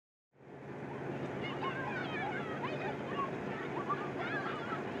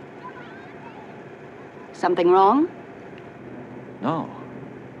Something wrong? No.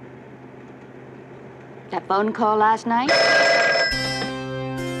 That phone call last night?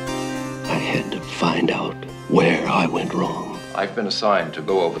 I had to find out where I went wrong. I've been assigned to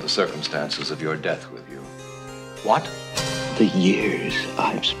go over the circumstances of your death with you. What? The years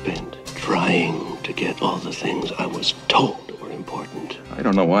I've spent trying to get all the things I was told were important. I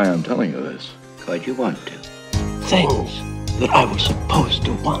don't know why I'm telling you this. Because you want to. Things that I was supposed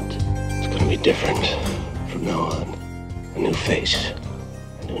to want. It's gonna be different from now on. A new face,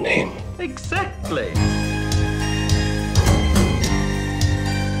 a new name. Exactly.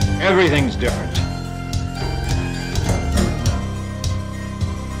 Everything's different.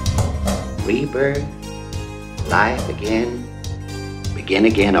 Rebirth, life again, begin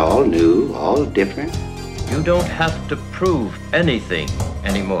again, all new, all different. You don't have to prove anything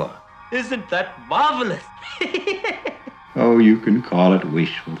anymore. Isn't that marvelous? Oh, you can call it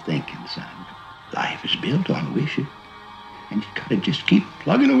wishful thinking, son. Life is built on wishes, and you gotta just keep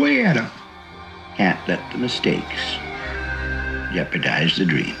plugging away at them. Can't let the mistakes jeopardize the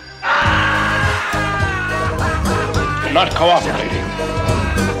dream. I'm not cooperating.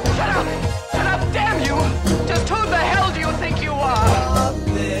 Shut up! Shut up, damn you! Just who the hell do you think you are?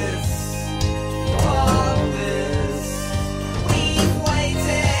 All this, we've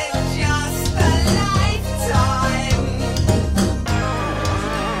waited just a lifetime.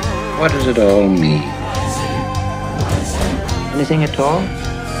 What does it all mean? Anything at all?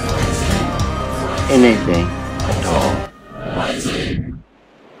 Anything at all.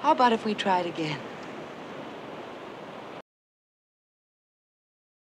 How about if we tried again?